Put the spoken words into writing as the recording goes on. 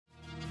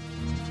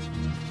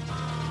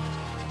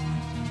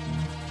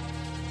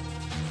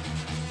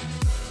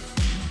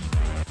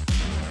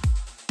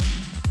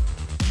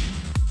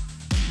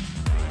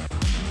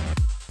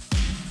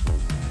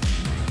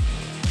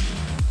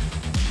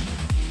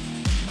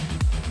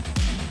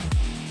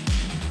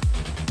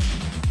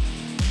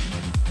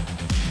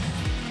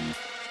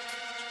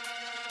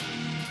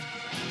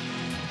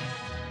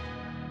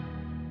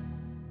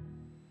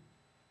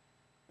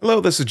Hello,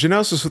 this is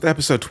Genosis with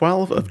episode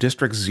 12 of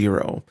District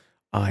 0.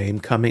 I am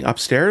coming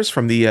upstairs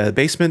from the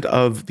basement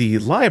of the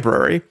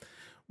library,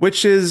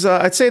 which is,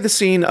 I'd say, the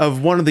scene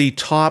of one of the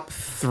top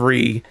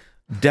 3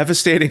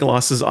 devastating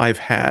losses I've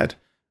had.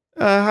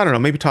 I don't know,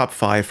 maybe top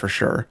 5 for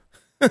sure.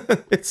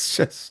 It's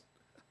just,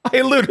 I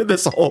looted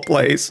this whole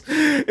place.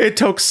 It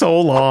took so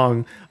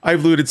long.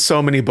 I've looted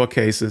so many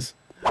bookcases.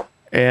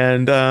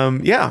 And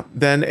yeah,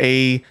 then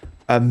a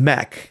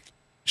mech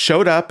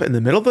showed up in the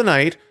middle of the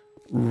night,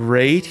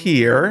 right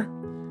here,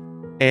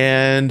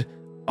 and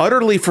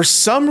utterly, for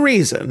some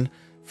reason,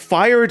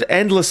 fired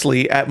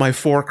endlessly at my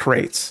 4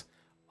 crates.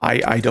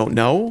 I don't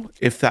know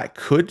if that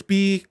could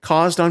be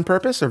caused on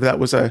purpose or if that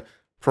was a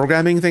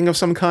programming thing of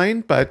some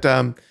kind, but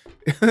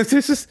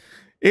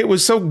it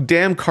was so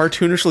damn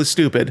cartoonishly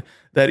stupid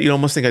that you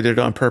almost think I did it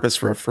on purpose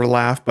for a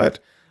laugh, but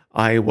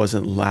I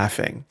wasn't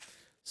laughing.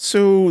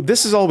 So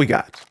this is all we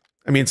got.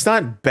 I mean, it's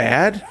not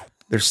bad.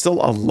 There's still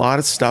a lot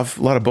of stuff,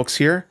 a lot of books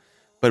here.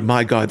 But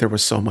my God, there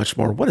was so much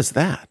more. What is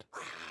that?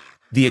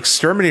 The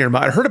Exterminator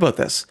mod. I heard about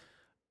this.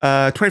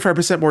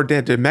 25% more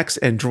dead to mechs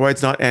and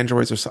droids, not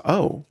androids or so.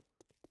 Oh.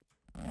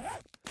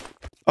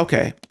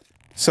 Okay.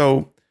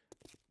 So,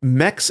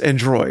 mechs and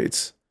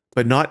droids,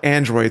 but not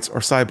androids or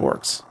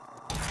cyborgs.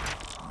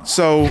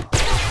 So,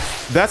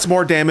 that's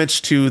more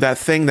damage to that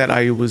thing that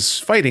I was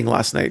fighting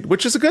last night,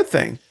 which is a good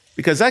thing,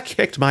 because that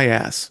kicked my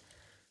ass.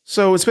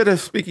 So, instead of,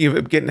 speaking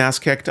of getting ass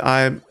kicked,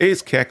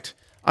 it's kicked.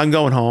 I'm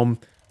going home.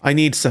 I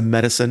need some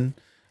medicine,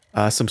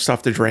 some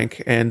stuff to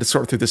drink, and to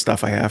sort through the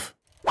stuff I have.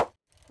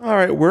 All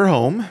right, we're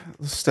home.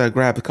 Let's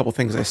grab a couple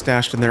things I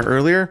stashed in there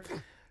earlier.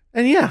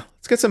 And yeah,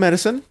 let's get some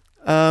medicine.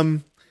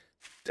 And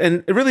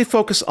really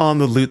focus on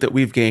the loot that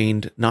we've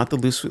gained, not the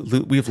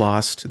loot we've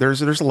lost. There's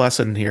a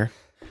lesson in here.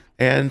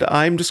 And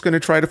I'm just going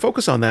to try to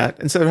focus on that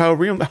instead of how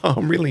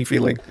I'm really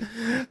feeling.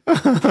 All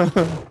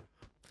right,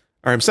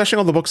 I'm stashing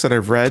all the books that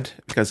I've read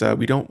because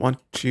we don't want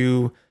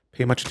to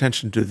pay much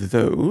attention to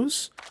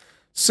those.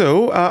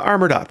 So,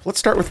 armored up. Let's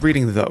start with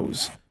reading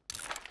those.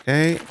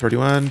 Okay,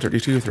 31,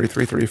 32,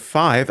 33,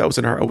 35. That was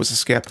a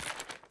skip.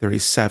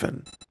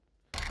 37.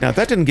 Now,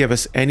 that didn't give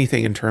us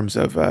anything in terms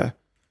of a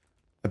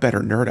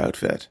better nerd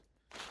outfit.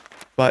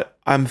 But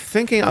I'm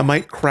thinking I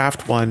might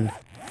craft one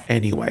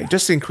anyway,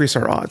 just to increase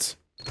our odds.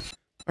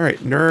 All right,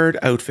 nerd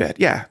outfit.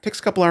 Yeah, takes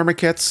a couple armor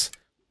kits.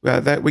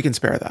 That we can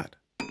spare that.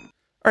 All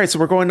right, so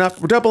we're going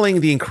up. We're doubling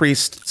the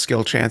increased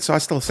skill chance, so I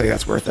still say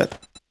that's worth it.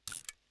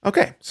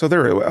 Okay, so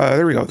there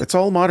we go. That's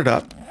all modded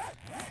up.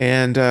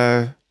 And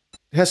it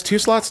has 2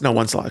 slots? No,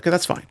 1 slot. Okay,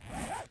 that's fine.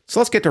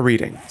 So let's get to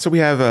reading. So we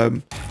have,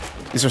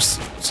 these are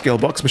skill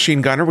books.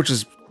 Machine Gunner, which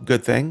is a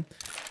good thing.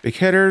 Big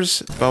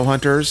Hitters, Bow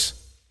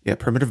Hunters. Yeah,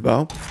 Primitive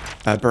Bow.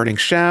 Burning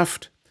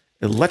Shaft.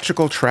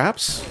 Electrical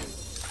Traps.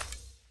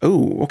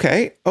 Oh,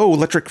 okay. Oh,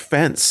 Electric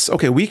Fence.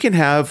 Okay, we can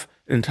have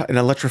an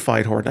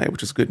electrified Horde Knight,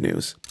 which is good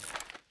news.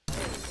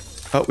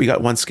 Oh, we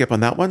got 1 skip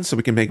on that one, so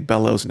we can make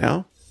Bellows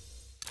now.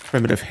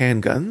 Primitive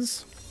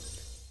handguns,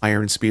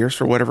 iron spears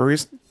for whatever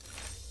reason.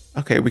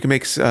 Okay, we can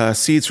make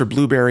seeds for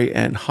blueberry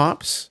and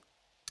hops.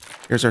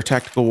 Here's our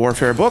tactical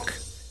warfare book,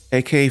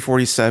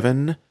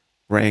 AK-47,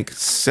 rank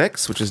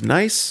 6, which is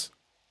nice.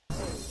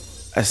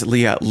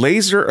 Yeah,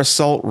 laser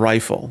assault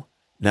rifle.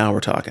 Now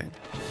we're talking.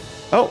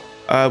 Oh,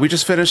 we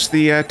just finished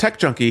the tech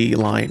junkie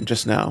line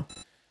just now.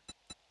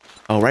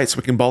 All right, so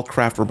we can bulk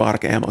craft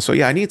robotic ammo. So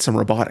yeah, I need some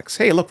robotics.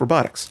 Hey, look,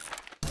 robotics.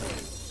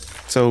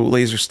 So,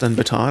 laser stun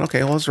baton.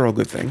 Okay, well, those are all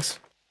good things.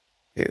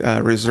 Okay,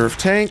 reserve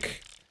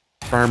tank.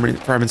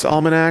 Fireman's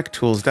Almanac.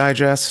 Tools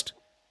Digest.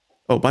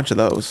 Oh, a bunch of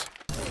those.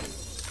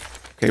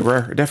 Okay,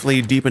 we're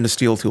definitely deep into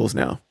steel tools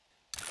now.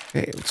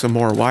 Okay, some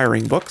more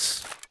wiring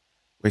books.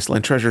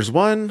 Wasteland Treasures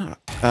 1.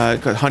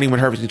 Hunting when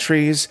harvesting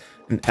trees.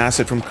 And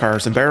acid from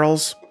cars and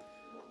barrels.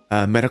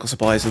 Medical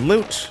supplies and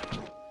loot.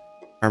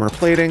 Armor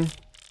plating.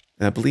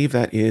 And I believe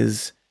that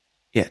is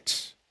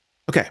it.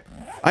 Okay.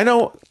 I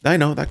know,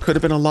 that could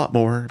have been a lot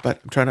more,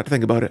 but I'm trying not to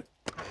think about it.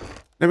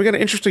 Now we got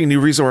an interesting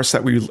new resource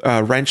that we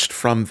wrenched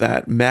from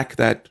that mech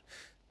that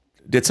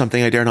did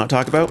something I dare not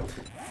talk about.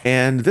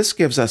 And this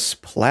gives us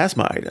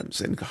plasma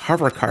items and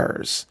hover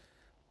cars.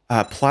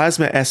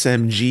 Plasma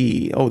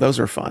SMG. Oh,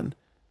 those are fun.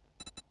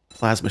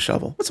 Plasma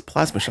shovel. What's a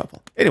plasma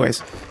shovel?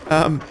 Anyways,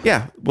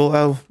 yeah,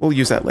 we'll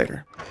use that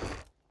later.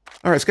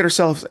 All right, let's get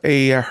ourselves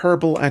a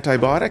herbal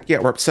antibiotic. Yeah,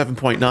 we're up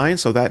 7.9,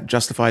 so that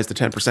justifies the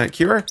 10%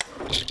 cure.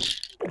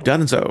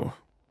 Donezo.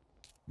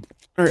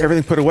 All right,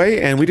 everything put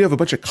away, and we do have a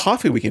bunch of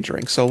coffee we can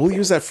drink, so we'll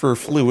use that for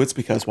fluids,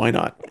 because why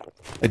not?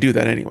 I do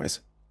that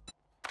anyways.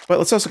 But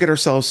let's also get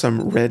ourselves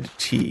some red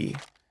tea.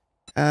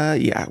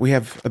 Yeah, we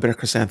have a bit of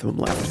chrysanthemum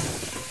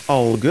left.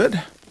 All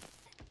good.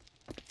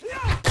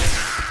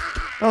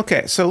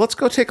 Okay, so let's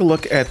go take a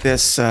look at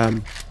this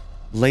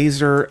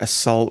laser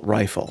assault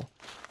rifle.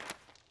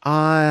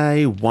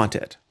 I want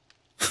it.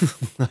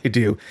 I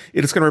do.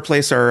 It is going to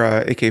replace our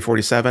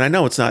AK-47. I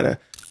know it's not a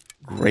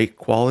great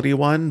quality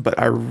one, but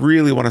I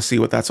really want to see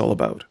what that's all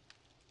about.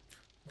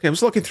 Okay, I'm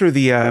just looking through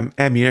the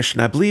ammunition.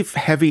 I believe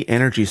heavy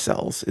energy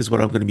cells is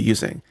what I'm going to be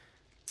using.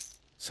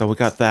 So we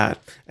got that.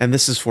 And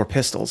this is for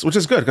pistols, which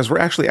is good because we're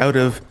actually out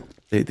of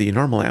the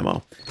normal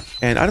ammo.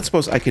 And I don't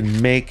suppose I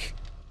can make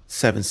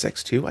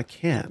 7.62. I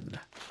can.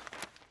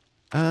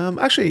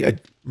 Actually, a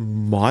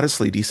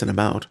modestly decent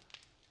amount.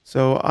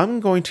 So I'm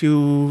going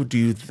to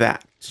do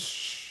that.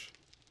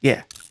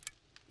 Yeah.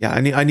 Yeah,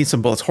 I need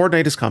some bullets. Horde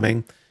Night is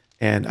coming.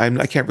 And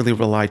I can't really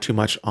rely too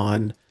much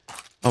on...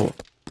 Oh,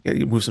 yeah,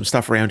 you move some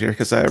stuff around here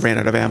because I ran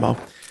out of ammo.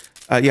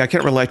 Yeah, I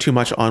can't rely too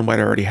much on what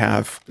I already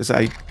have because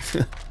I'm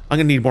going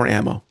to need more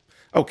ammo.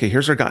 Okay,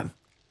 here's our gun.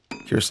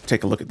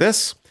 Take a look at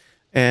this.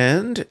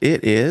 And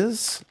it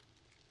is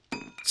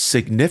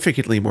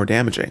significantly more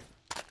damaging.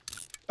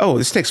 Oh,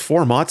 this takes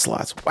 4 mod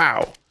slots.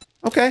 Wow.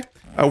 Okay.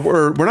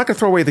 We're not going to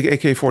throw away the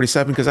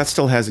AK-47 because that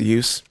still has a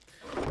use.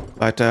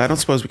 But I don't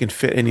suppose we can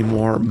fit any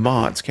more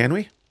mods, can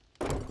we?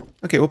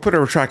 Okay, we'll put a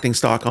retracting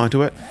stock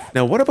onto it.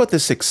 Now, what about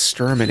this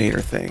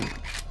exterminator thing?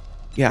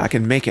 Yeah, I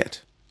can make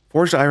it.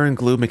 Forged iron,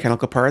 glue,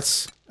 mechanical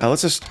parts.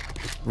 Let's just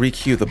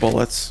re-queue the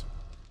bullets.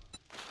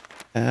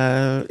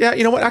 Yeah,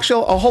 you know what?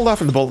 Actually, I'll hold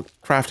off on the bullet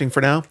crafting for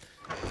now.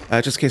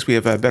 Just in case we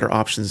have better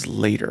options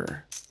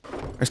later.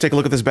 Let's take a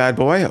look at this bad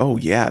boy. Oh,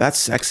 yeah, that's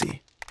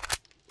sexy.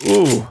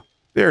 Ooh,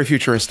 very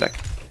futuristic.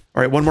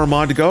 All right, one more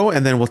mod to go,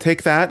 and then we'll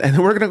take that, and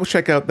then we're going to go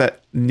check out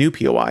that new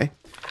POI,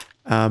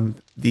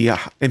 the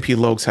MP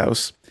Logue's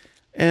house.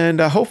 And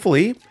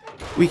hopefully,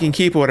 we can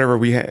keep whatever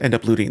we end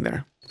up looting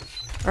there.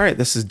 All right,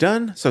 this is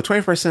done. So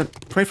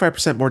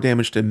 25% more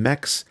damage to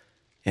mechs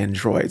and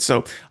droids.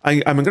 So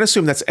I'm going to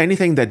assume that's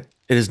anything that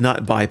it is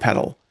not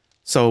bipedal.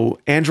 So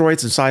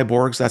androids and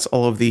cyborgs, that's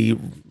all of the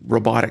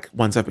robotic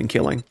ones I've been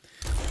killing.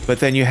 But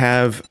then you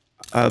have,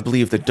 I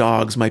believe the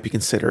dogs might be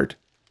considered,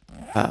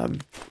 not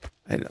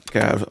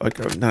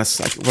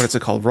what is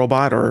it called,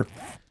 robot or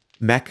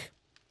mech?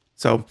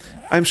 So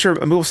I'm sure,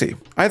 we'll see.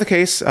 Either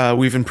case,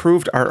 we've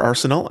improved our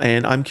arsenal,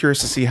 and I'm curious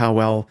to see how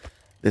well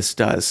this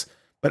does.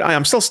 But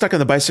I'm still stuck on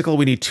the bicycle.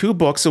 We need 2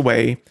 books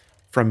away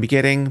from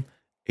getting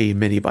a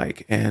mini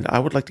bike, and I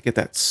would like to get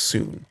that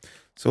soon.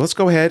 So let's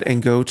go ahead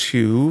and go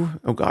to,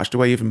 oh gosh,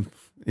 do I even,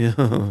 yeah,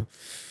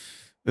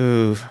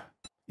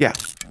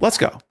 let's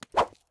go.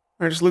 All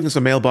right, just looking at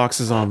some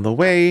mailboxes on the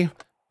way,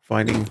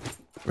 finding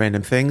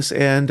random things,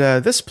 and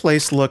this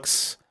place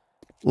looks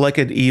like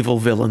an evil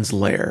villain's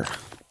lair.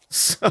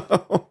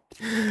 So,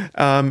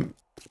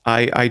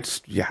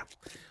 yeah,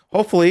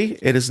 hopefully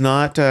it is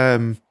not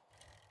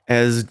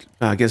as,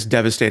 I guess,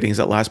 devastating as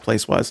that last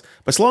place was.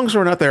 But as long as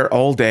we're not there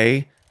all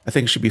day, I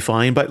think it should be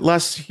fine. But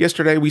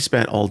yesterday we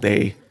spent all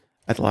day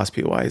at the last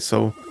POI,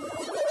 so...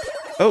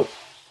 Oh,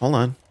 hold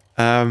on.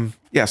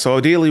 Yeah, so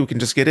ideally we can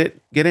just get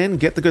in,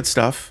 get the good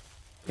stuff,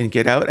 and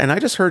get out. And I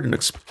just heard an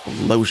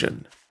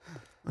explosion.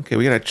 Okay,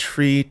 we got a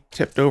tree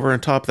tipped over on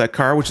top of that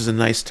car, which is a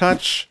nice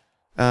touch.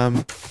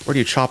 Where do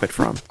you chop it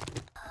from?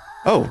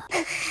 Oh.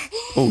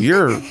 Oh,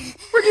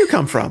 where do you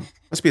come from?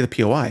 Must be the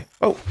POI.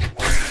 Oh.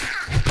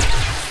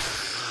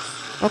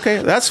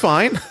 Okay, that's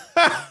fine.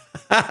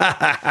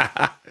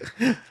 I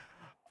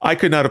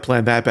could not have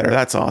planned that better.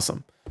 That's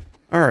awesome.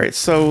 All right,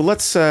 so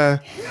let's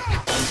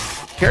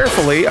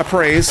carefully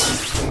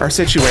appraise our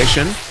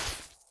situation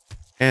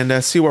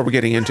and see what we're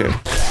getting into.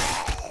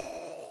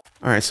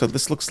 All right, so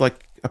this looks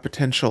like a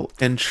potential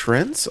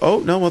entrance. Oh,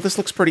 no, well, this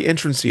looks pretty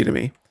entrancey to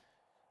me.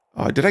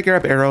 Did I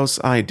grab arrows?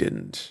 I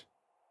didn't.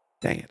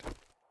 Dang it.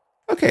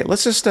 Okay,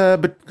 let's just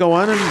go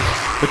on and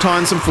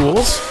baton some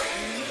fools.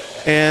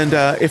 And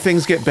if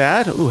things get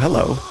bad... Ooh,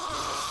 hello.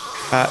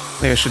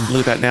 Maybe I shouldn't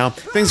loot that now.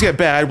 If things get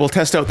bad, we'll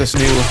test out this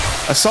new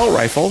assault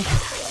rifle.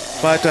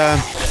 But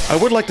I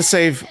would like to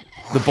save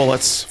the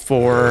bullets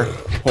for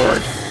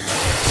Horde.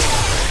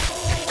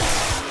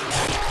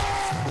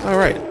 All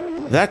right,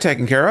 that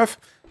taken care of.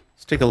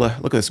 Let's take a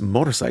look at this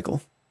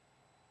motorcycle.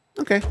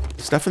 Okay,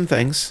 stuff and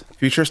things.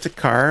 Futuristic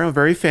car,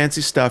 very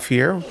fancy stuff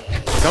here.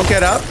 Don't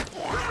get up.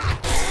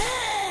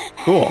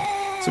 Cool.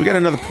 So we got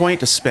another point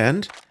to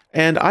spend.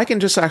 And I can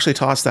just actually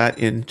toss that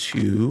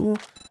into...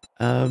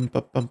 I'm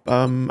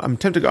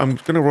tempted... I'm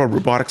going to roll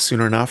robotics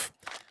soon enough.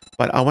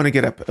 But I want to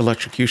get up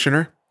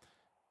Electrocutioner.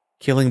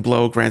 Killing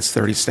blow grants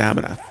 30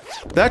 stamina.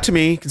 That to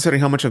me,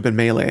 considering how much I've been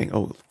meleeing...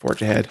 Oh,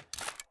 forge ahead.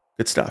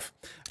 Good stuff.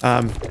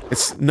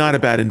 It's not a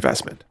bad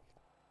investment.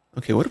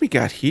 Okay, what do we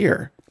got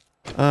here?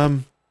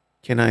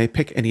 Can I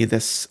pick any of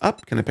this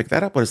up? Can I pick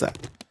that up? What is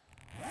that?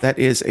 That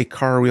is a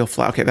car wheel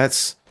flat. Okay,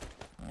 that's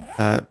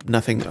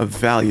nothing of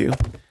value.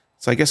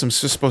 So I guess I'm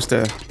just supposed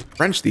to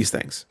wrench these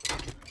things.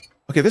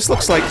 Okay, this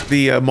looks like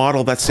the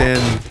model that's in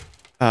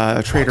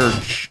Trader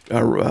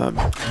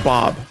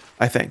Bob,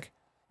 I think.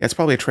 Yeah, it's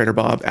probably a Trader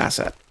Bob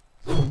asset.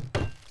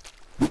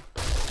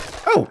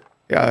 Oh,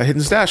 yeah,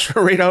 hidden stash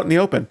right out in the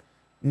open.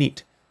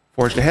 Neat.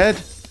 Forged ahead.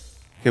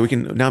 Okay, we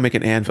can now make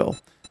an anvil.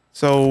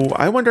 So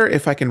I wonder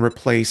if I can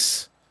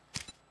replace...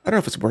 I don't know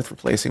if it's worth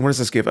replacing. What does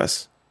this give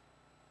us?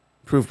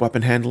 Improved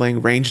weapon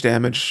handling, range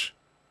damage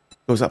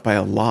goes up by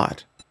a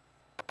lot.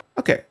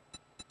 Okay.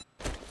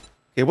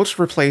 Okay, we'll just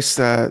replace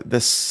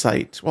this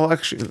sight. Well,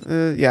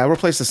 actually, yeah, I'll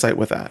replace the sight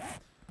with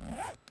that.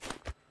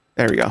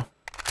 There we go.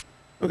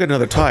 We'll get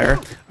another tire.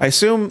 I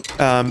assume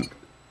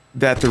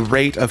that the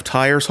rate of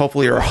tires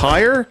hopefully are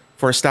higher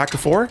for a stack of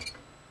 4.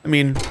 I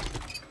mean,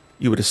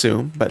 you would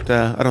assume, but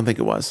I don't think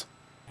it was.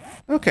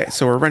 Okay,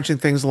 so we're wrenching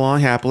things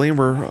along happily, and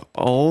we're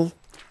all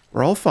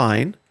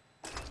fine.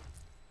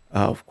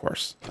 Oh, of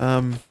course.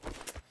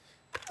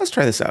 Let's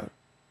try this out.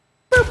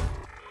 Boop.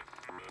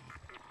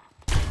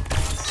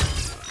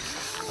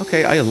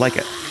 Okay, I like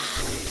it.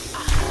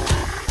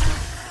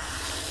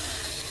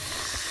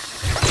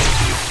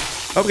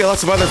 Oh, we got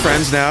lots of other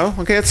friends now.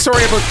 Okay,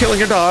 sorry about killing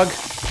your dog.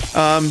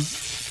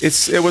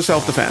 It was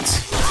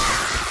self-defense.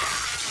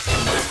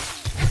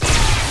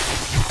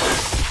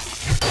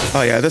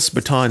 Oh yeah, this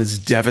baton is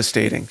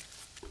devastating.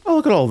 Oh,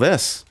 look at all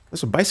this. There's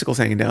some bicycles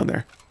hanging down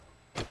there.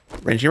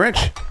 Wrenchy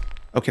wrench.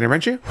 Oh, can I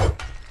wrench you?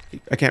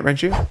 I can't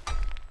wrench you?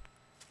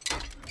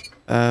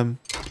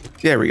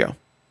 There we go.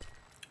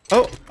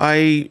 Oh,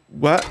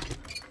 what?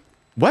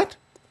 What?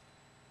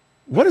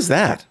 What is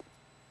that?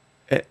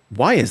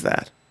 Why is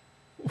that?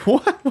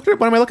 What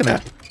am I looking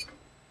at?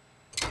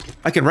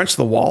 I can wrench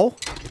the wall?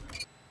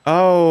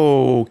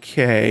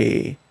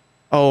 Okay.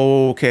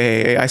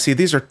 Okay, I see.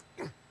 These are...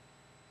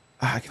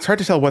 it's hard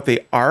to tell what they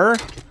are,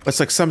 but it's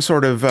like some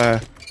sort of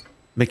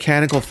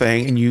mechanical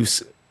thing, and you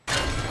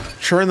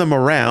churn them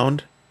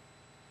around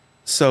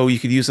so you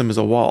could use them as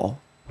a wall.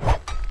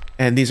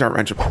 And these aren't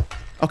wrenchable.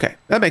 Okay,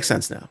 that makes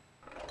sense now.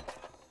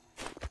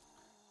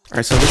 All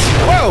right, so this...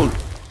 Whoa!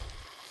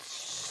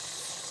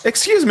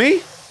 Excuse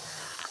me?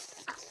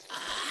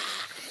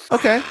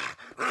 Okay.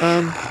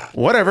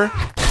 Whatever.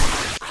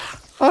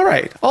 All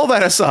right, all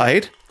that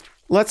aside,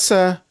 let's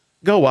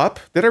go up.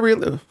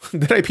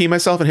 Did I pee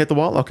myself and hit the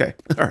wall? Okay,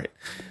 all right.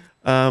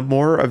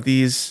 More of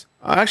these.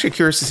 I'm actually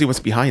curious to see what's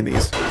behind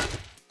these.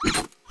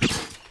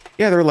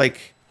 Yeah, they're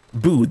like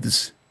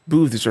booths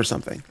or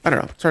something. I don't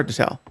know. It's hard to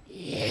tell.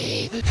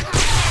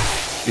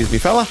 Excuse me,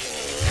 fella.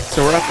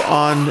 So we're up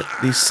on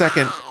the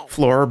 2nd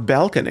floor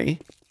balcony.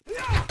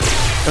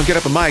 Don't get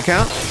up on my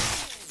account.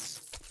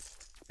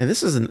 And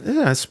this is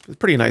it's a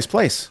pretty nice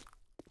place.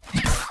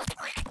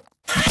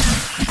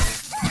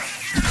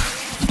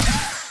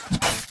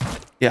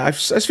 Yeah, I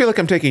just feel like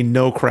I'm taking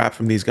no crap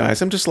from these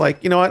guys. I'm just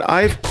like, you know what?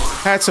 I've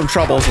had some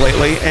troubles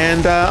lately,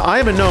 and I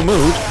am in no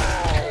mood.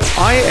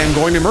 I am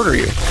going to murder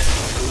you.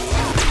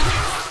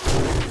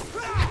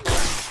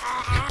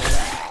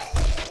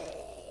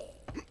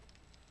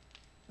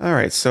 All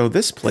right, so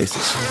this place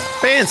is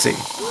fancy.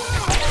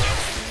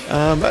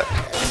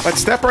 But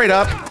step right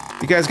up.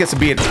 You guys get some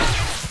beating.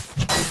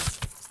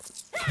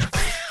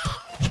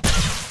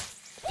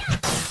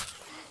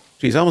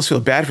 Geez, I almost feel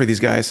bad for these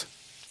guys.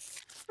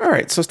 All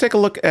right, so let's take a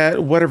look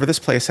at whatever this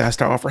place has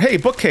to offer. Hey,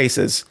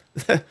 bookcases.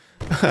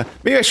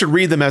 Maybe I should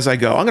read them as I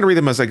go. I'm going to read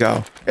them as I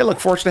go. Hey,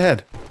 look, forged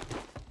ahead.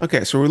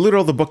 Okay, so we looted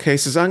all the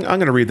bookcases. I'm going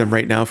to read them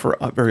right now for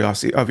very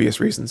obvious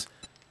reasons.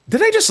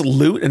 Did I just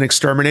loot an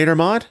exterminator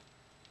mod?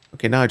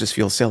 Okay, now I just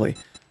feel silly.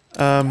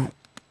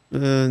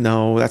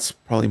 No, that's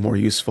probably more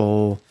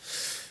useful.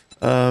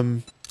 Yeah,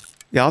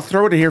 I'll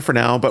throw it in here for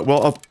now, but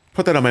I'll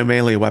put that on my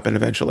melee weapon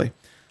eventually.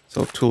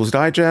 So, Tools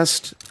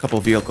Digest, a couple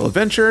vehicle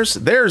adventures.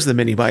 There's the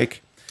mini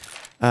bike.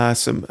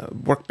 Some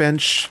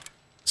workbench,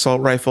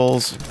 assault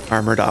rifles,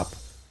 armored up.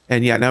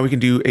 And yeah, now we can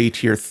do a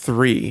tier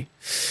 3.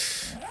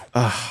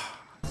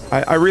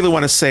 I really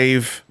want to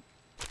save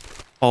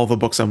all the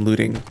books I'm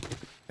looting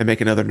and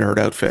make another nerd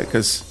outfit,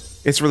 because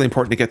it's really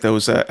important to get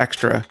those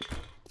extra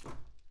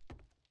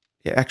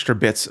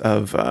bits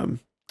of...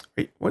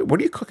 what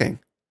are you cooking?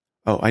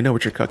 Oh, I know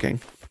what you're cooking.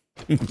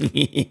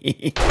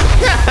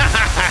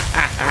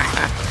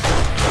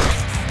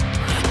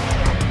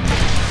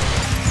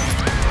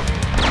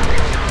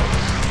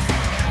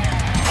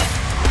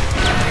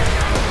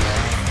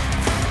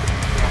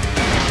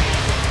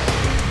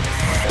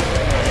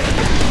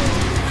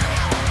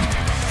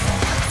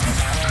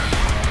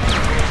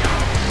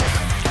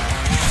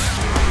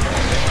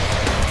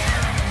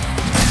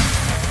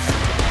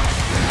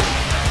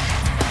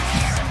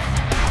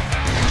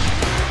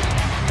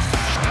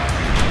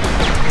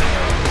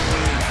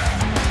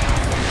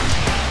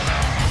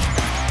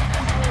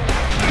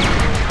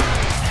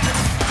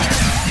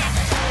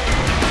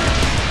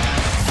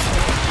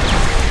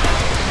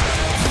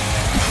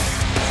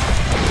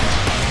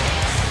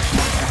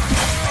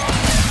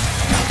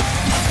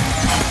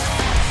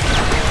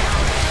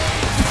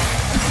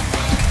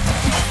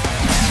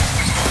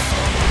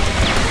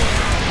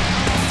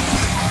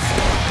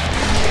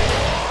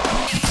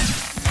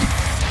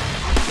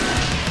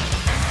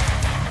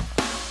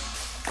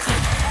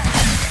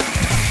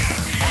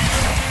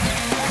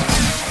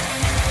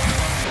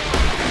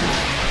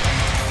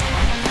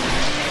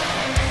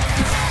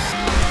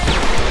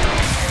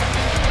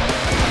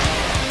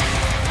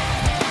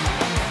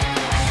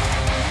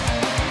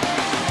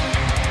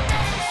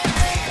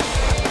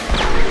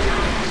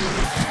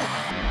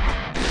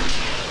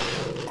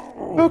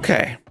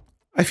 Okay.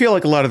 I feel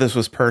like a lot of this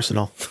was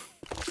personal.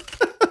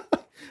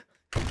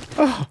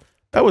 Oh,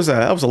 that was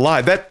a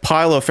lot. That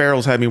pile of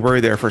ferals had me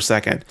worried there for a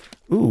second.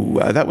 Ooh,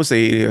 that was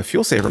a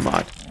fuel saver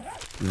mod.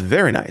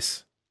 Very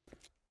nice.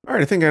 All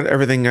right, I think I got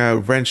everything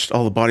wrenched,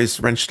 all the bodies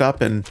wrenched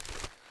up and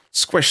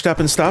squished up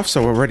and stuff,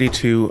 so we're ready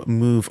to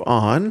move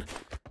on.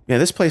 Yeah,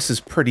 this place is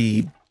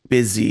pretty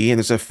busy, and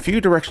there's a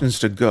few directions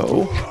to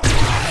go.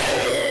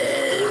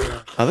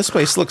 This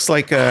place looks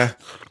like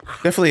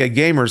definitely a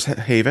gamer's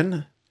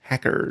haven.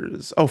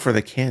 Hackers. Oh, for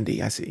the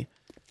candy, I see.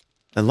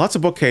 And lots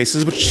of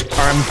bookcases, which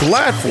I'm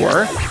glad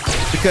for,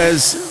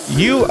 because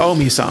you owe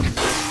me some.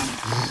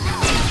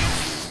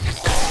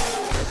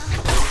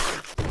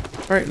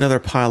 All right, another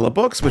pile of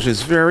books, which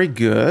is very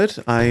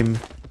good. I'm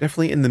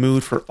definitely in the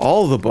mood for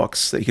all the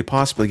books that you could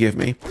possibly give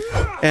me.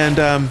 And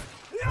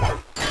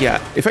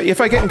yeah,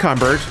 if I get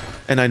encumbered,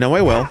 and I know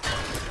I will,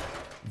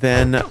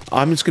 then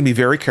I'm just going to be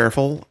very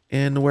careful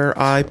in where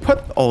I put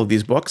all of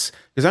these books,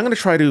 because I'm going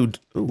to try to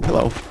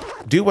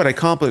do what I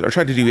accomplished or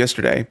tried to do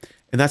yesterday,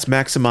 and that's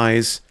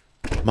maximize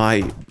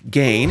my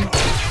gain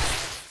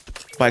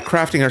by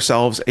crafting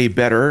ourselves a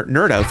better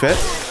nerd outfit.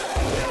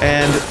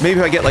 And maybe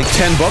if I get like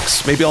 10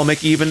 books, maybe I'll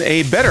make even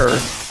a better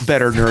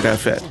nerd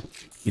outfit.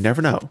 You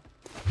never know.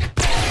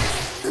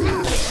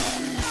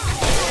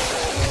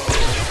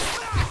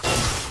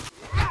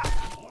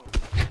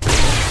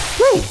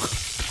 Woo!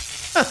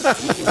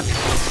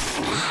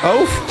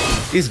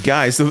 Oh, these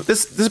guys.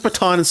 This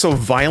baton is so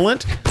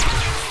violent.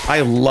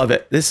 I love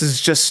it. This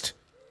is just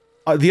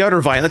the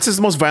utter violence. This is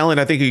the most violent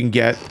I think you can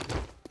get,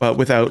 but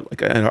without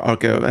like an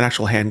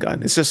actual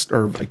handgun. It's just,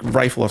 or like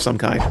rifle of some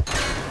kind.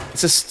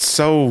 It's just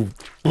so...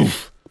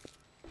 Oof.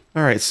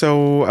 All right,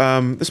 so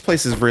this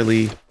place is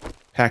really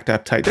packed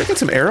up tight. Did I get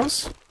some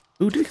arrows?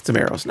 Ooh, did I get some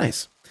arrows?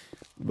 Nice.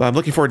 I'm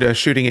looking forward to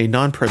shooting a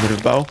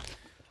non-primitive bow.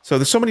 So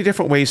there's so many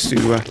different ways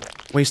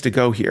to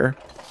go here.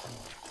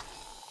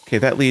 Okay,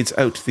 that leads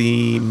out to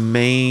the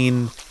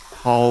main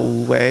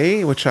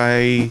hallway, which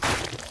I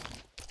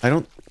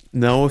don't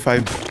know if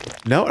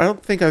no, I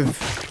don't think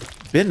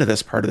I've been to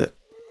this part of it,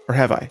 or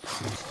have I?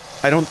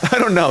 I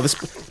don't know. This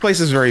place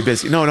is very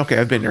busy. No, okay,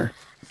 I've been here.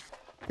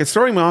 It's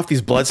throwing me off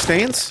these blood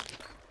stains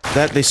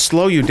that they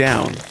slow you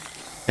down,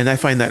 and I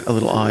find that a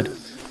little odd. All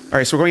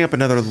right, so we're going up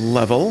another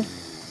level,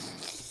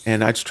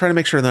 and I just try to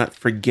make sure I'm not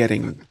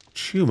forgetting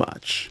too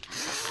much.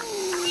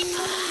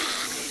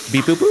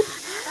 Beep boop boop.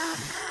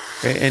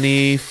 Okay,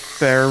 any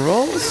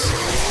ferals?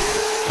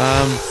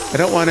 I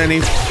don't want any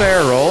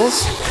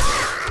ferals.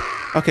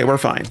 Okay, we're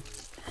fine.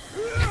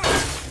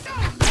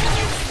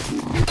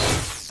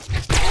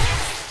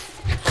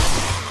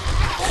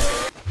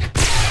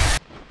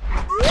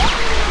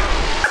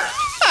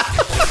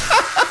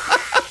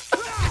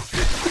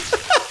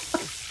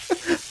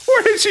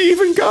 Where did she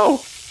even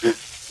go?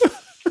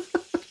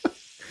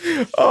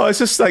 Oh, it's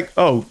just like,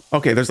 oh,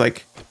 okay, there's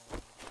like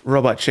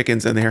robot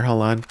chickens in there.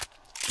 Hold on.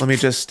 Let me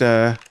just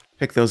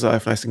pick those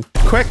off nice and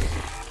quick.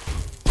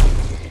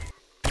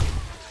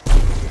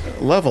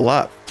 Level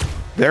up.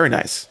 Very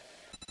nice.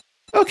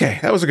 Okay,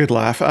 that was a good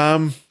laugh.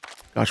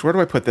 Gosh, where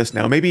do I put this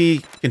now?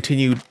 Maybe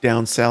continue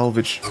down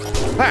salvage.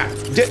 Ah!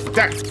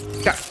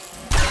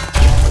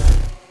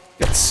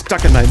 Get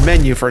stuck in my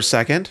menu for a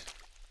second.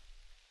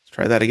 Let's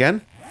try that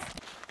again.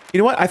 You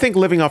know what? I think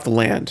living off the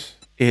land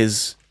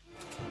is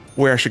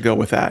where I should go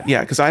with that. Yeah,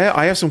 because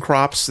I have some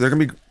crops. They're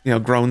going to be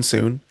grown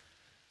soon.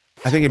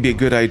 I think it'd be a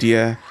good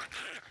idea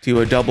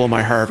to double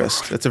my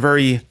harvest. That's a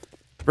very,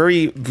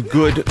 very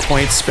good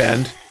point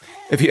spend,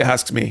 if you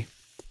ask me.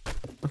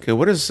 Okay,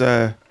 what is,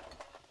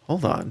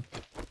 hold on.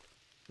 I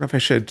don't know if I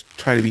should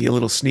try to be a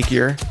little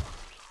sneakier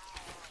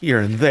here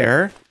and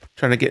there.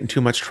 Trying to get in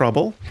too much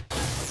trouble.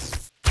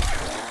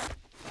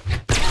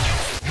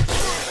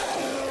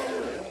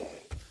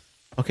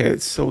 Okay,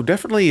 so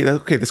definitely,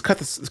 okay, let's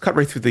cut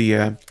right through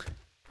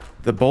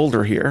the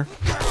boulder here.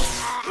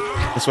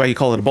 That's why you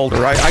call it a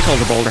boulder, right? I call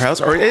it a boulder house,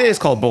 or it is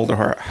called boulder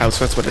house,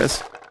 that's what it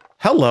is.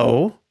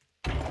 Hello.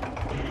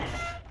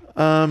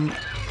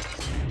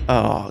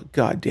 Oh,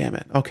 god damn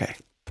it. Okay.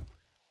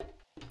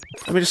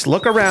 Let me just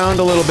look around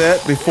a little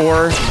bit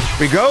before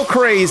we go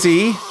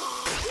crazy.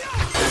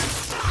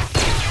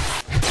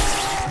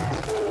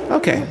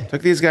 Okay,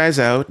 took these guys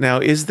out. Now,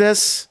 is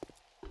this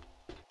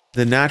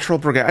the natural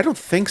brigade? I don't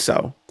think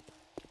so.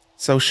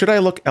 So should I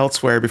look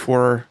elsewhere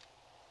before...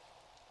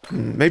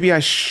 maybe I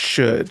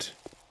should.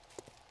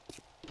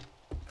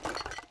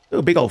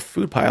 Ooh, big old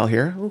food pile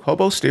here. Ooh,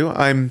 hobo stew.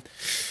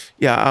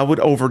 Yeah, I would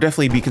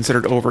definitely be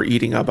considered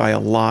overeating by a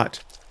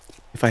lot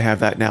if I have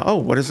that now. Oh,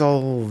 what is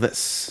all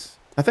this?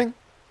 Nothing?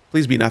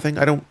 Please be nothing.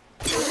 I don't...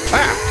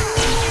 Ah!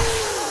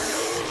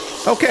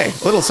 Okay,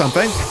 a little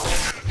something.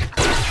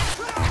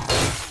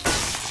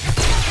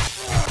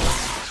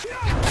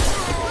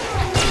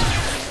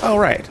 All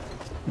right.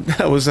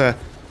 That was a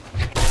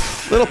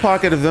little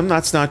pocket of them.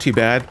 That's not too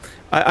bad.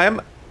 I'm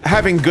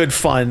having good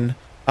fun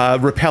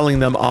repelling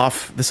them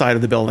off the side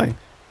of the building.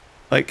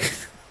 Like,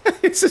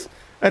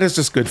 that is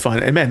just good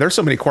fun. And man, there's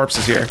so many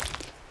corpses here.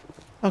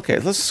 Okay,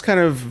 let's just kind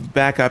of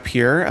back up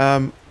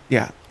here.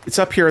 Yeah, it's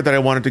up here that I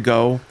wanted to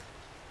go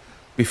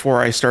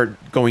before I start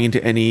going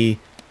into any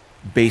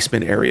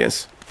basement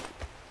areas.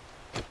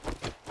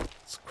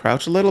 Let's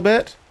crouch a little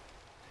bit.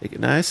 Take it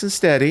nice and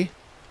steady.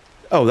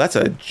 Oh, that's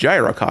a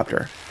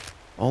gyrocopter.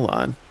 Hold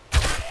on.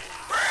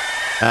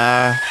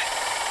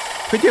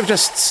 Could you have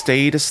just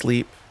stayed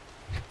asleep?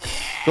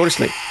 Go to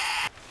sleep.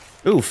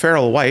 Ooh,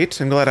 feral white.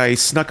 I'm glad I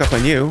snuck up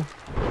on you.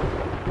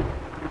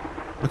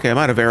 Okay, I'm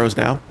out of arrows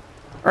now.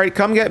 Alright,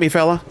 come get me,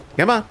 fella.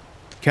 Come on.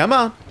 Come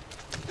on.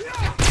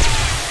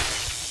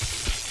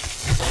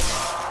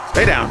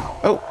 Stay down.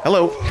 Oh,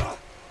 hello.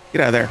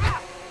 Get out of there.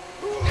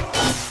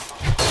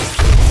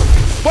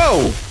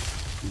 Whoa!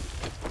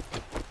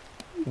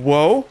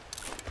 Whoa.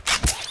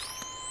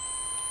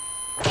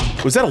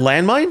 Was that a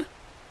landmine?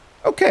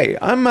 Okay,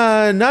 I'm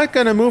not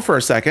gonna move for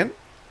a second.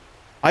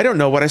 I don't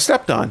know what I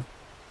stepped on.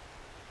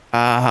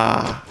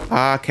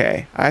 Aha.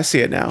 Okay, I see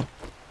it now.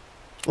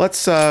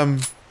 Let's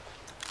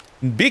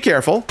be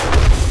careful,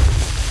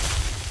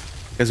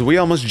 because we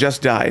almost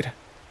just died.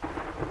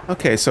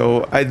 Okay,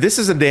 so this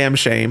is a damn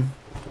shame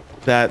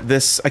that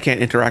I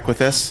can't interact with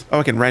this. Oh,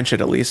 I can wrench it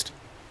at least,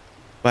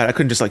 but I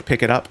couldn't just like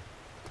pick it up.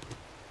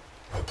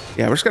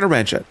 Yeah, we're just gonna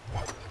wrench it.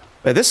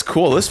 But this is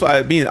cool. This,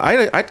 I mean,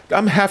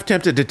 I'm half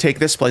tempted to take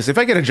this place. If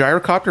I get a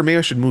gyrocopter, maybe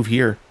I should move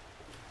here.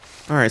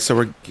 All right, so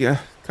we're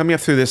coming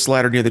up through this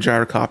ladder near the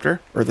gyrocopter,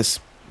 or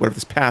this, whatever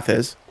this path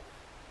is.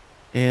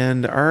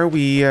 And are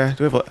we, do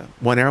we have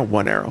one arrow?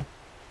 One arrow.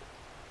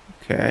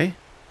 Okay.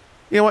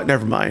 You know what?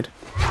 Never mind.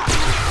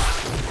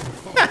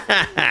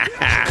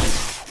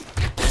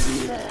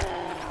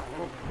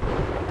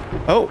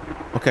 Oh,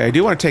 okay. I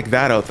do want to take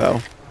that out,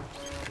 though.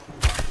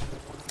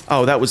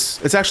 Oh,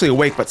 it's actually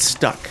awake, but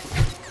stuck.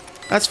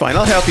 That's fine.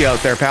 I'll help you out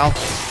there, pal.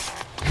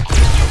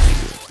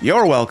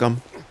 You're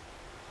welcome.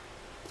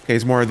 Okay,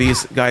 there's more of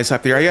these guys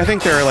up there. I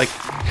think they're, like,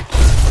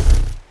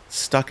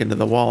 stuck into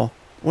the wall.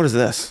 What is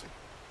this?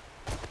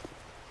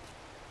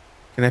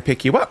 Can I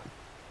pick you up?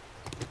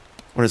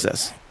 What is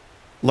this?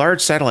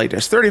 Large satellite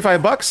dish.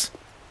 35 bucks?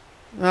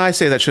 I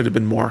say that should have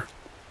been more.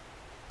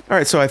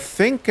 Alright, so I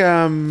think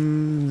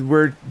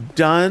we're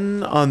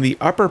done on the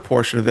upper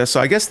portion of this.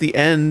 So I guess the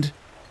end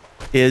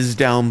is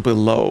down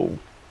below.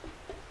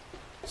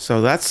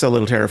 So that's a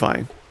little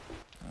terrifying.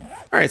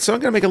 Alright, so I'm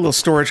going to make a little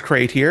storage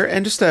crate here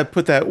and just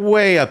put that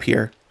way up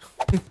here.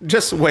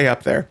 Just way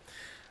up there.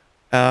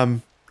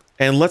 And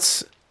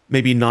let's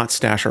maybe not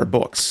stash our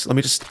books. Let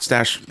me just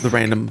stash the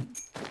random,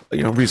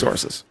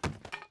 resources.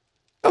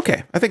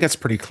 Okay, I think that's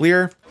pretty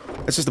clear.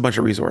 It's just a bunch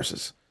of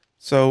resources.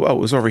 So, oh, it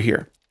was over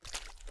here.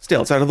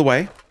 Still, it's out of the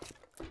way.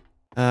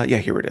 Yeah,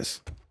 here it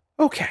is.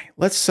 Okay,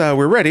 let's,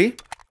 we're ready.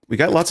 We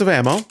got lots of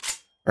ammo.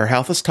 Our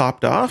health is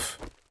topped off.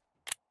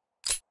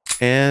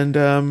 And,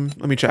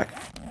 let me check.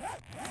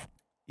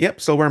 Yep,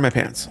 still wearing my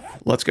pants.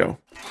 Let's go.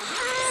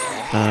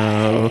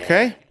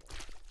 Okay.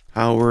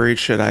 How worried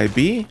should I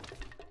be?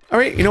 All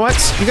right, you know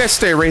what? You guys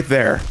stay right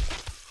there.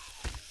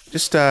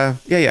 Just,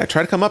 yeah,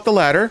 try to come up the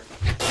ladder.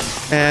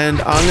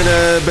 And I'm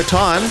gonna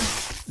baton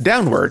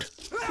downward.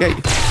 Yeah.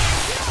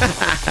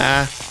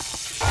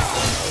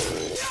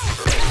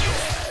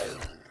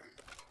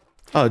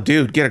 Oh,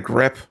 dude, get a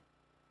grip.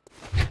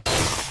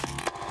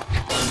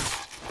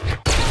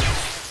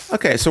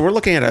 Okay, so we're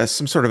looking at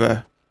some sort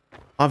of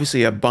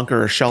obviously a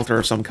bunker or shelter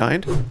of some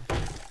kind.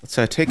 Let's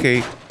take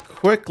a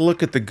quick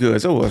look at the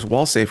goods. Oh, there's a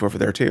wall safe over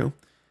there too.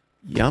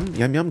 Yum,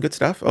 yum, yum, good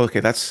stuff. Okay,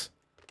 that's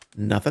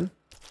nothing.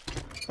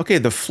 Okay,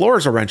 the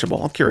floors are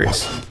wrenchable. I'm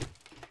curious.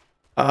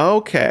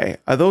 Okay,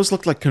 those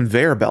look like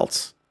conveyor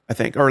belts, I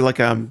think, or like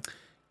I mean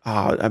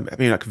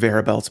not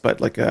conveyor belts,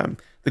 but like the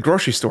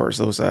grocery stores.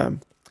 Those part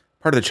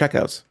of the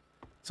checkouts.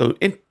 So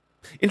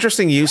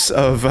interesting use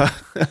of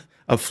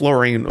of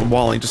flooring and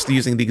walling, just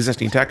using the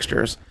existing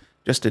textures,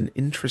 just in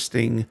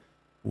interesting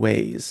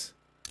ways.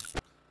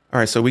 All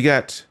right, so we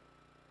got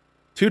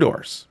 2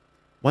 doors.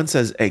 One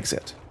says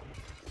exit.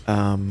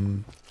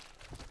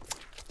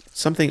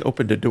 Something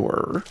opened a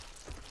door.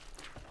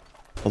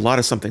 A lot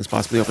of something's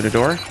possibly opened a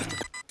door.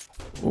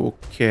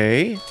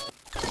 Okay.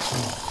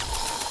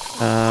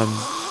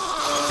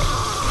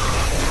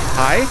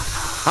 Hi.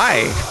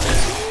 Hi.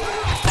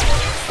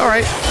 All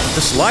right,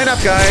 just line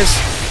up, guys.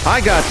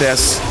 I got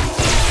this.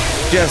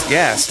 Just,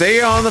 yeah,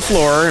 stay on the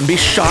floor and be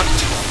shocked.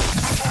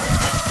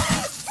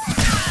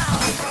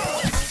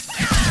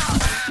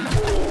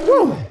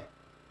 Woo.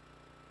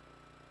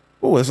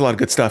 Oh, there's a lot of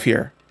good stuff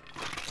here.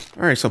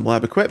 All right, some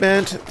lab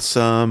equipment,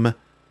 some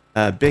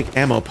big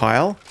ammo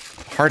pile,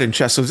 hardened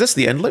chest. So is this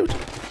the end loot?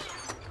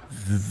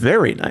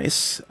 Very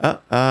nice.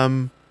 Hold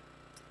on,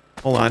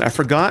 I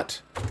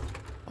forgot.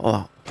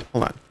 Hold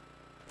on.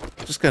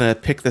 Just gonna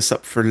pick this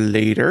up for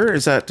later.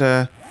 Is that,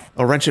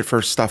 I'll wrench it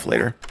for stuff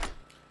later.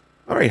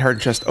 All right,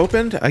 hardened chest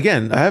opened.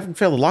 Again, I haven't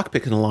failed a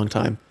lockpick in a long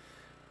time.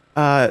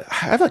 I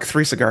have like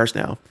 3 cigars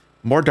now.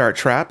 More dart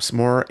traps,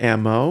 more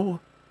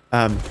ammo.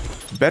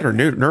 Better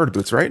nerd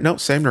boots, right? No,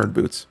 same nerd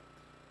boots.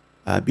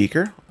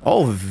 Beaker.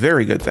 All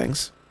very good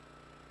things.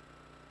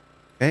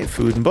 Okay,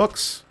 food and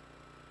books.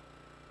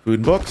 Food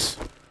and books.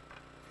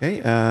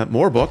 Okay,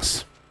 more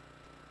books.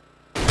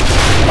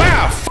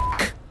 Wow,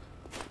 fuck!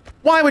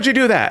 Why would you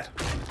do that?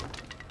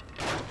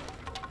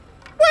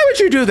 Why would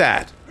you do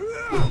that?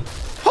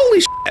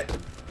 Holy shit!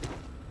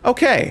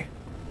 Okay.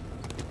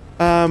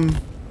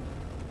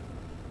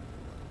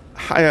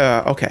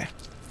 Okay.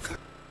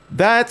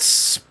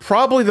 That's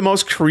probably the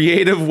most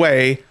creative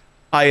way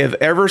I have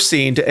ever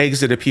seen to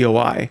exit a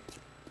POI.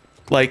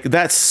 Like,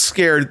 that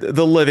scared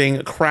the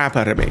living crap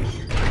out of me.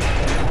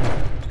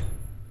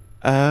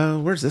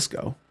 Where's this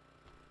go?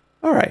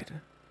 All right.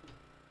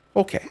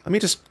 Okay, let me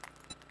just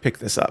pick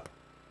this up.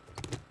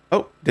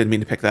 Oh, didn't mean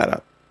to pick that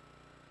up.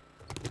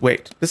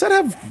 Wait, does that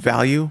have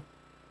value?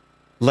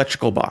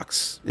 Electrical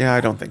box. Yeah,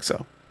 I don't think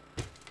so.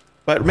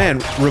 But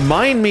man,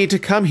 remind me to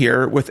come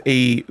here with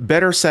a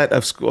better set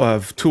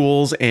of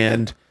tools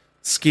and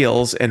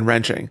skills and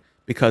wrenching.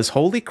 Because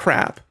holy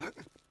crap.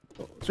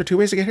 Is there 2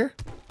 ways to get here?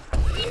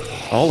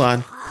 Hold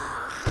on.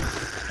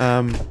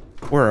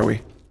 Where are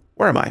we?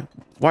 Where am I?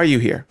 Why are you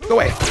here? Go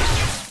away.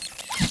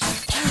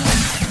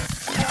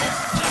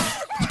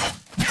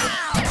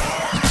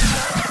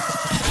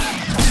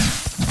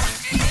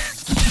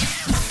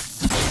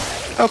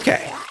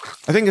 Okay.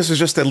 I think this is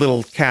just a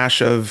little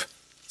cache of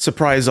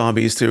surprise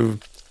zombies to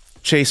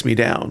chase me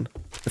down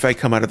if I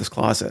come out of this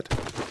closet.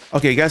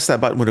 Okay, I guess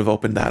that button would have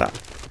opened that up.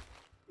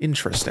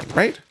 Interesting,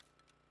 right?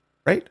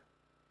 Right?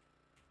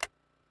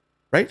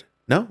 Right?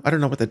 No? I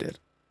don't know what that did.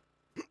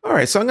 All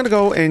right, so I'm going to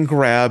go and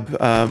grab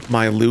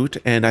my loot,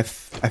 and I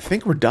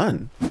think we're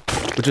done,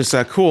 which is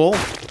cool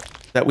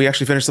that we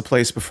actually finished the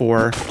place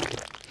before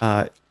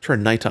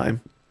turned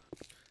nighttime.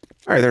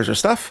 All right, there's our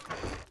stuff.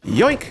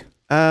 Yoink!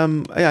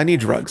 Yeah, I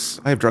need drugs.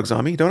 I have drugs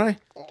on me, don't I?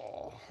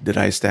 Did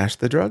I stash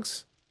the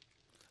drugs?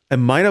 I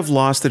might have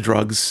lost the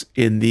drugs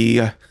in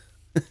the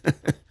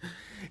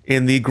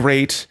in the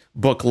great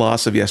book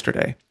loss of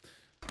yesterday.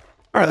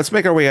 All right, let's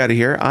make our way out of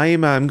here.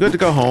 I'm good to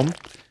go home.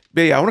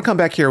 But yeah, I want to come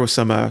back here with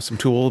some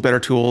tools, better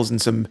tools, and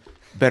some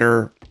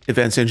better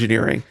events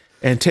engineering,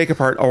 and take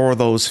apart all of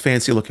those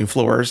fancy looking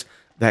floors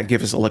that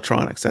give us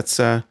electronics. That's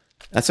a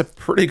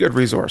pretty good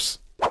resource.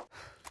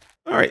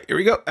 All right, here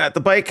we go at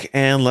the bike,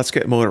 and let's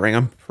get motoring.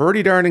 I'm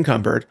pretty darn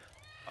encumbered.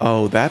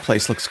 Oh, that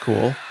place looks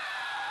cool.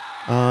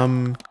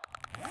 I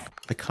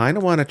kind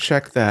of want to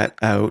check that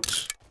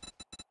out.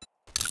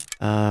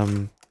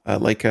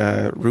 Like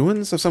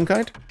ruins of some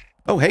kind.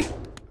 Oh, hey.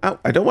 Oh,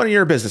 I don't want to hear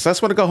your business. I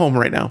just want to go home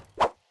right now.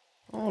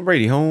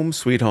 Alrighty, home,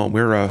 sweet home.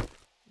 We're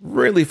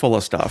really full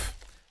of stuff.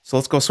 So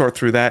let's go sort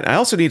through that. I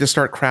also need to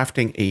start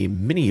crafting a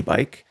mini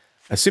bike.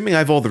 Assuming I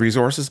have all the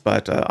resources,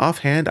 but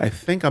offhand, I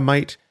think I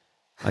might.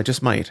 I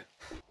just might.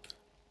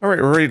 All right,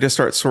 we're ready to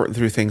start sorting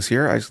through things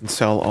here. I can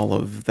sell all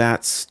of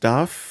that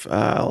stuff.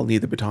 I'll need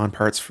the baton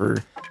parts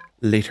for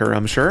later,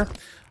 I'm sure.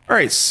 All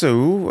right,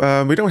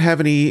 so we don't have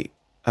any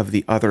of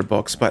the other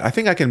books, but I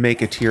think I can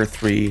make a tier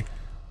 3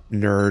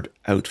 nerd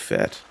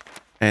outfit.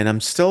 And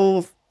I'm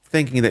still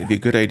thinking that it'd be a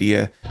good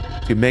idea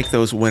to make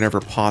those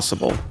whenever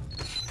possible.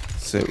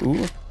 So,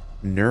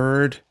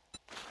 nerd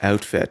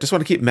outfit. Just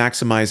want to keep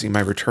maximizing my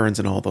returns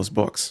in all those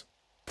books.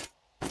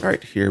 All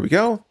right, here we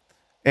go.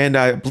 And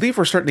I believe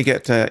we're starting to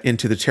get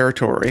into the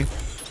territory.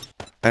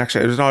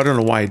 Actually, I don't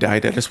know why I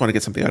died. I just want to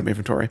get something out of my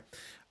inventory.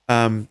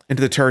 Into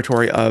the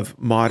territory of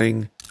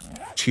modding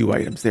 2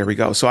 items. There we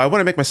go. So I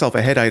want to make myself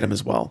a head item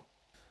as well.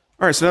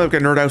 All right, so now I've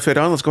got nerd outfit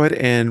on. Let's go ahead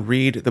and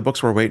read the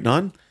books we're waiting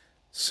on.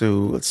 So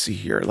let's see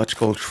here.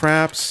 Electrical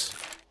traps.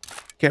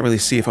 Can't really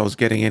see if I was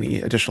getting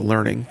any additional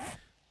learning.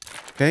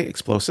 Okay,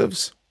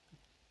 explosives.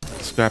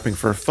 Scrapping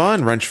for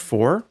fun. Wrench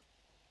 4.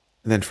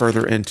 And then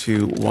further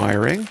into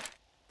wiring.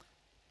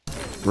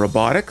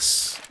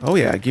 Robotics. Oh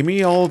yeah, give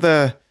me all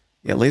the...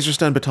 Yeah, laser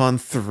stun baton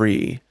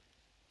 3. It'd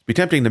be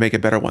tempting to make a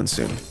better one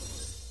soon.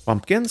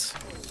 Pumpkins.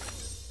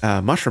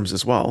 Mushrooms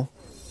as well.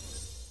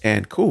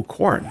 And cool,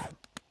 corn.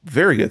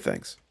 Very good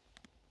things.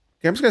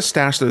 Okay, I'm just going to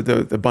stash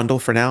the bundle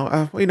for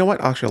now. Well, you know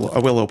what? Actually, I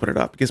will open it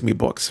up. It gives me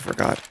books. I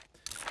forgot.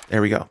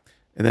 There we go.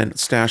 And then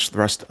stash the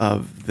rest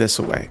of this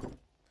away.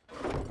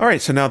 All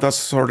right, so now that's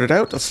sorted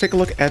out. Let's take a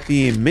look at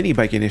the mini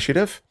bike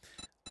initiative.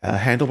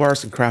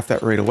 Handlebars, and craft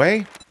that right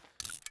away.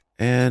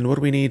 And what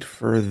do we need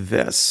for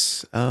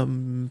this?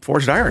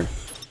 Forged iron.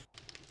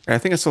 I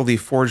think it's all the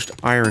forged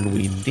iron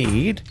we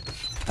need.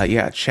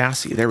 Yeah,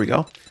 chassis. There we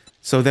go.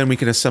 So then we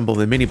can assemble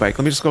the mini bike.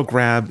 Let me just go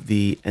grab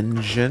the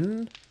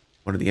engine.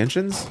 One of the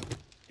engines.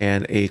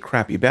 And a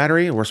crappy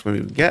battery. Worst one we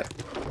can get.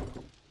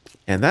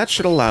 And that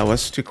should allow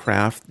us to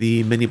craft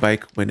the mini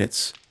bike when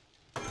it's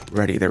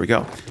ready. There we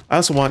go. I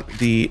also want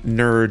the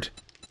nerd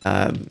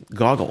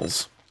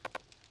goggles.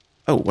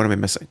 Oh, what am I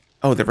missing?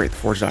 Oh, they're right. The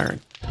forged iron.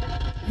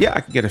 Yeah,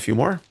 I can get a few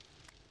more.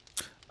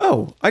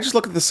 Oh, I just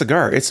looked at the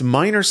cigar. It's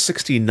minor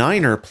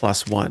 69er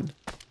 +1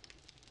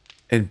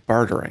 in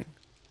bartering.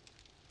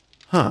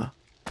 Huh.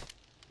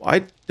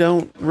 I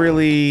don't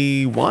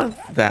really want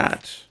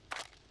that.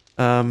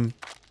 Minor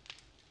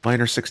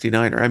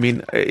 69er. I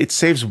mean, it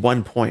saves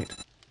 1 point.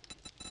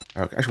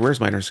 Okay, actually, where's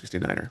minor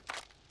 69er?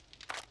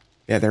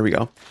 Yeah, there we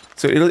go.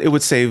 So it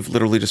would save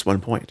literally just 1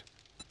 point.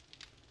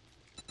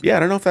 Yeah, I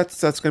don't know if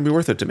that's going to be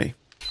worth it to me.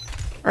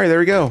 All right, there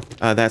we go.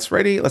 That's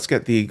ready. Let's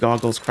get the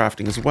goggles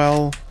crafting as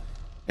well.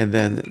 And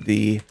then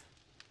the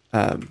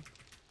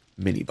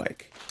mini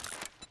bike.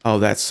 Oh,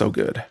 that's so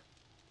good.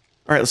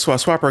 All right, let's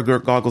swap our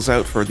goggles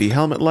out for the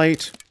helmet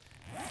light.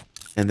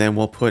 And then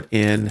we'll put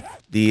in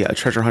the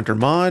treasure hunter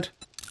mod.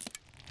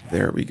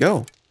 There we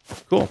go.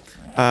 Cool.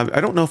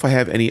 I don't know if I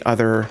have any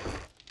other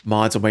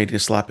mods I'm waiting to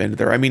slap into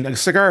there. I mean, a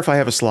cigar, if I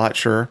have a slot,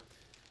 sure.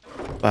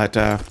 But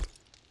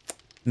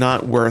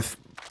not worth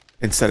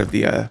instead of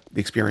the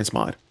experience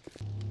mod.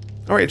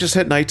 All right, just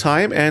hit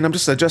nighttime, and I'm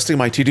just adjusting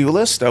my to-do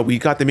list. We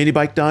got the mini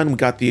bike done. We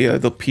got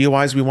the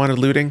POIs we wanted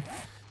looting.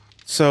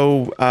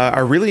 So I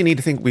really need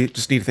to think. We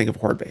just need to think of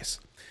Horde base,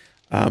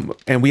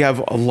 and we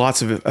have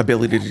lots of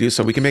ability to do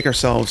so. We can make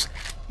ourselves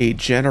a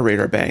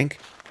generator bank.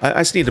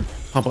 I just need to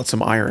pump out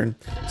some iron.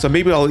 So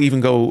maybe I'll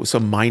even go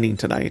some mining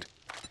tonight.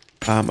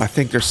 I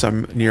think there's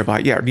some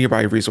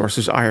nearby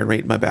resources. Iron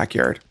right in my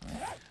backyard.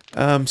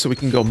 So we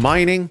can go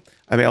mining.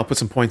 I mean, I'll put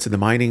some points in the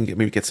mining.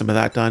 Maybe get some of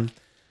that done.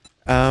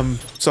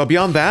 So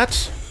beyond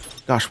that,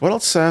 gosh, what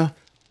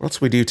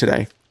else we do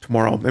today,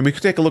 tomorrow? And we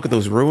could take a look at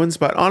those ruins,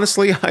 but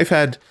honestly, I've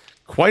had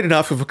quite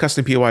enough of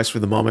custom POIs for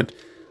the moment.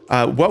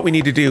 What we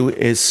need to do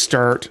is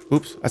start,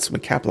 oops, that's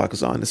what cap lock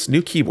is on, this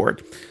new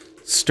keyboard,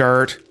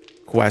 start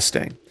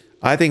questing.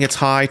 I think it's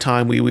high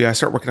time we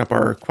start working up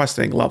our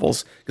questing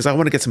levels, because I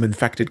want to get some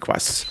infected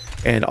quests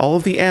and all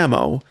of the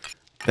ammo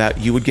that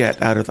you would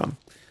get out of them.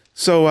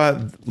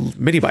 So,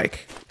 mini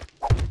bike,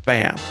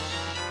 bam.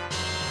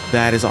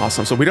 That is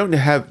awesome. So we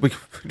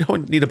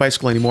don't need a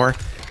bicycle anymore,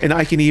 and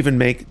I can even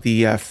make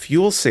the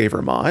fuel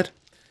saver mod,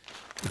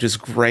 which is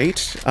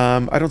great.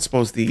 I don't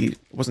suppose it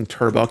wasn't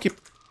turbo.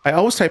 I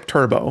always type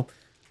turbo.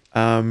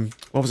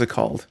 What was it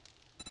called?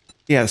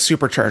 Yeah, the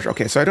supercharger.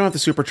 Okay, so I don't have the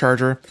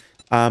supercharger,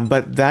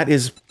 but that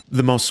is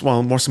the most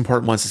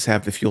important ones is to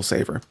have the fuel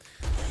saver.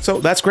 So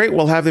that's great.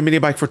 We'll have the mini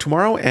bike for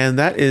tomorrow, and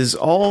that is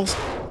all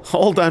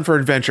done for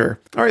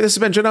adventure. All right, this has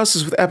been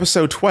Genosis with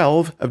episode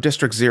 12 of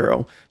District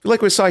 0. If you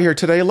like what we saw here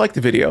today, like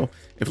the video.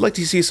 If you'd like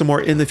to see some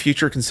more in the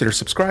future, consider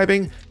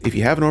subscribing if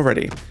you haven't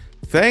already.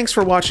 Thanks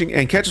for watching,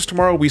 and catch us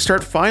tomorrow. We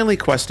start finally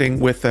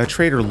questing with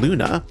Trader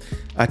Luna,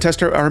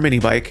 test our mini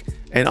bike,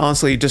 and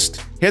honestly,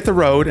 just hit the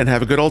road and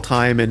have a good old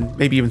time, and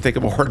maybe even think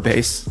of a horde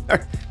base.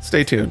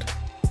 Stay tuned.